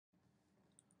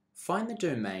Find the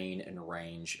domain and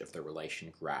range of the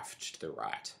relation graphed to the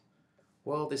right.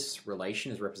 Well, this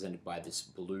relation is represented by this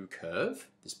blue curve.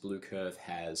 This blue curve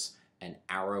has an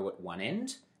arrow at one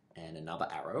end and another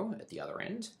arrow at the other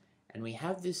end. And we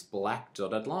have this black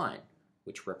dotted line,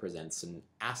 which represents an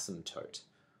asymptote.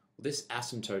 Well, this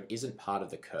asymptote isn't part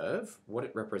of the curve. What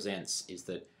it represents is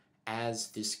that as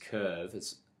this curve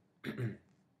is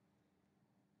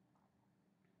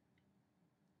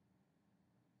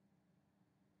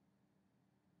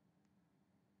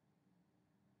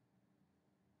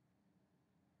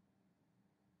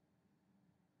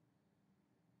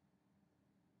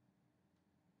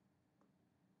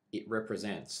it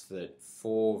represents that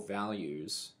for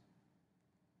values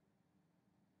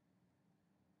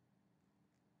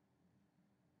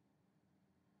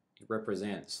it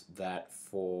represents that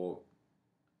for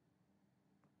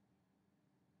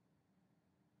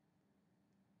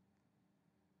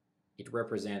it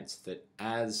represents that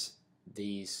as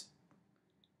these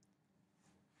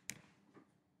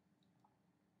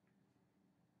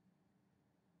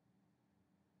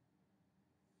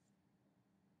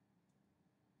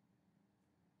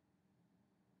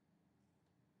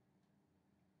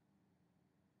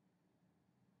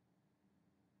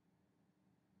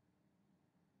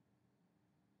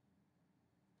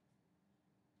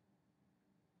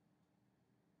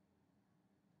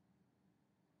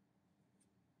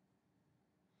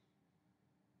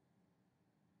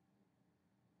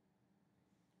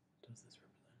does this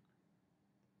represent?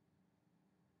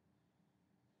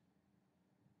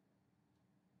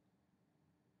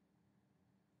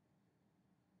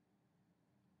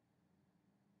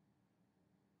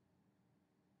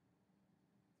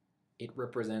 It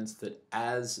represents that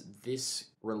as this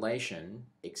relation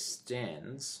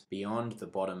extends beyond the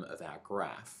bottom of our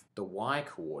graph, the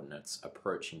y-coordinates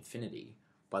approach infinity,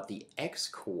 but the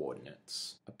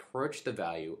x-coordinates approach the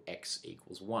value x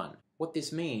equals 1. What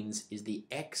this means is the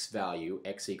x value,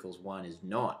 x equals 1, is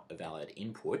not a valid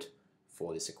input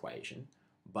for this equation,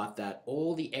 but that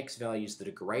all the x values that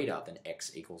are greater than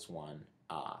x equals 1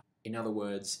 are. In other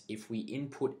words, if we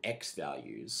input x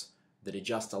values that are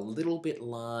just a little bit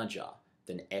larger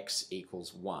than x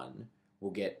equals 1,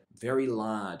 we'll get very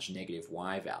large negative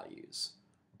y values,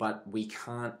 but we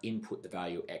can't input the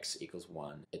value x equals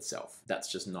 1 itself.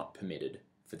 That's just not permitted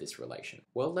for this relation.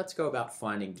 Well, let's go about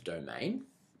finding the domain.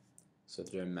 So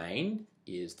the domain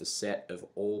is the set of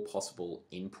all possible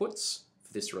inputs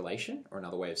for this relation, or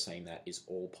another way of saying that is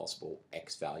all possible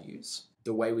x values.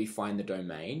 The way we find the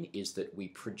domain is that we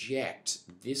project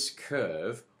this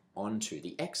curve onto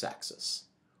the x-axis.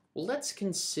 Well, let's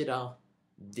consider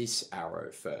this arrow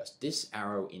first. This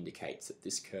arrow indicates that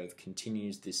this curve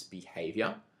continues this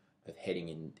behavior of heading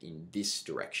in this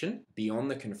direction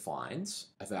beyond the confines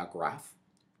of our graph,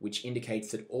 which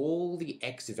indicates that all the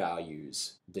x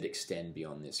values that extend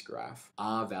beyond this graph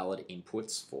are valid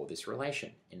inputs for this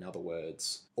relation. In other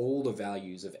words, all the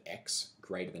values of x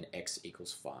greater than x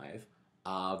equals 5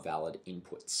 are valid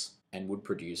inputs and would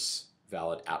produce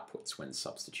valid outputs when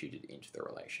substituted into the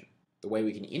relation. The way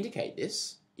we can indicate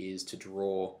this is to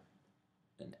draw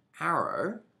an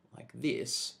arrow like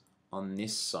this on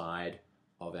this side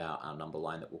of our number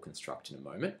line that we'll construct in a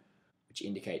moment, which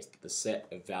indicates that the set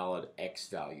of valid x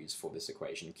values for this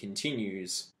equation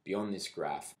continues beyond this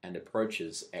graph and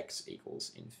approaches x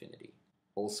equals infinity.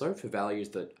 Also, for values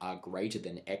that are greater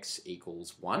than x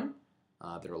equals 1,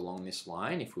 that are along this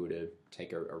line, if we were to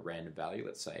take a random value,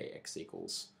 let's say x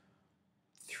equals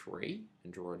 3,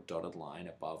 and draw a dotted line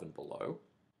above and below,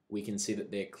 we can see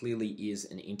that there clearly is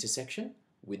an intersection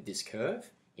with this curve,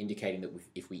 indicating that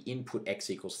if we input x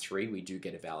equals 3, we do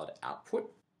get a valid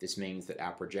output. This means that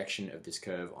our projection of this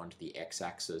curve onto the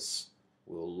x-axis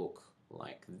will look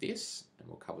like this, and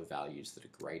will cover values that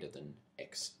are greater than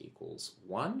x equals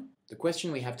 1. The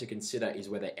question we have to consider is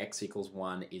whether x equals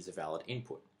 1 is a valid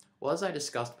input. Well, as I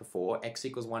discussed before, x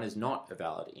equals 1 is not a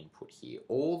valid input here.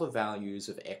 All the values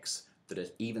of x that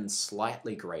are even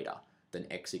slightly greater than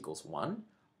x equals 1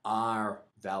 are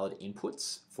valid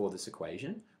inputs for this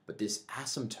equation, but this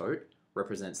asymptote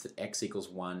represents that x equals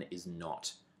 1 is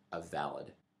not a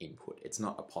valid input. It's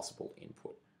not a possible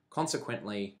input.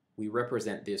 Consequently, we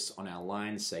represent this on our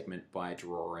line segment by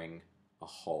drawing a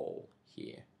hole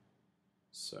here.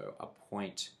 So a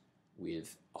point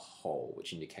with a hole,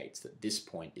 which indicates that this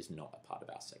point is not a part of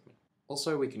our segment.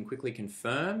 Also, we can quickly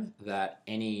confirm that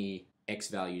any x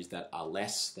values that are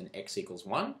less than x equals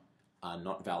 1 are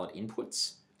not valid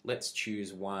inputs. Let's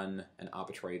choose an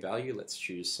arbitrary value. Let's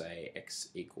choose, say, x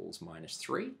equals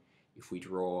 -3. If we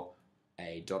draw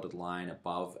a dotted line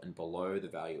above and below the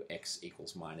value x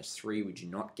equals -3, we do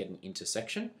not get an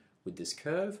intersection with this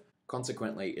curve.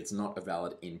 Consequently, it's not a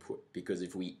valid input because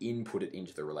if we input it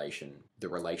into the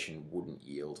relation wouldn't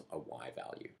yield a y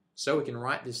value. So we can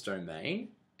write this domain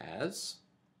as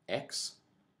x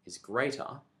is greater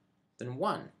than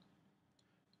 1.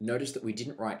 Notice that we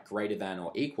didn't write greater than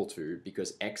or equal to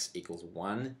because x equals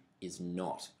 1 is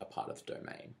not a part of the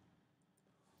domain.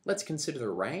 Let's consider the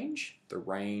range. The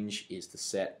range is the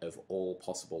set of all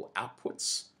possible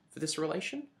outputs for this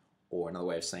relation, or another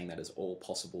way of saying that is all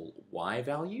possible y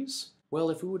values. Well,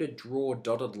 if we were to draw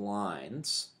dotted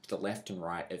lines to the left and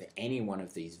right of any one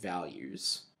of these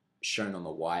values shown on the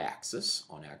y-axis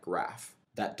on our graph,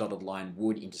 that dotted line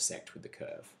would intersect with the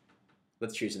curve.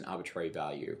 Let's choose an arbitrary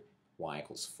value, y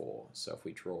equals 4. So if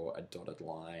we draw a dotted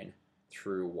line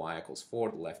through y equals 4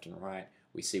 to the left and right,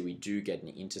 we see we do get an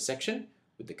intersection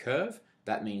with the curve.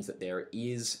 That means that there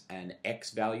is an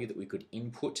x value that we could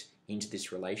input into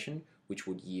this relation, which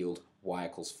would yield y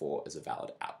equals 4 as a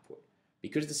valid output.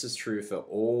 Because this is true for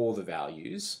all the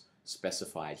values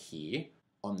specified here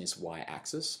on this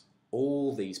y-axis,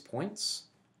 all these points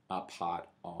are part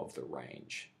of the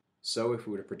range. So if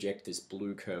we were to project this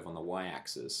blue curve on the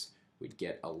y-axis, we'd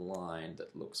get a line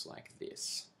that looks like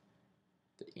this,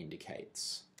 that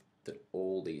indicates that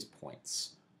all these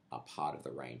points are part of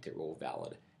the range. They're all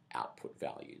valid output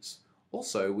values.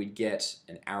 Also, we'd get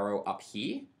an arrow up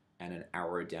here and an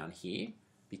arrow down here,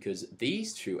 because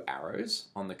these two arrows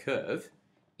on the curve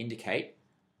indicate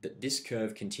that this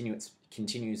curve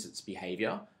continues its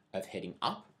behavior of heading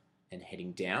up and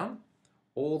heading down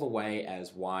all the way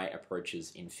as y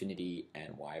approaches infinity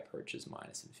and y approaches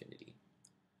minus infinity.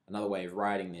 Another way of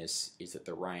writing this is that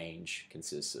the range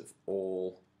consists of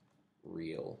all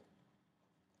real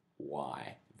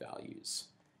y values.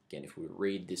 Again, if we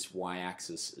read this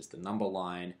y-axis as the number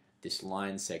line, this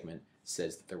line segment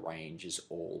says that the range is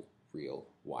all real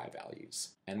y values.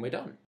 And we're done.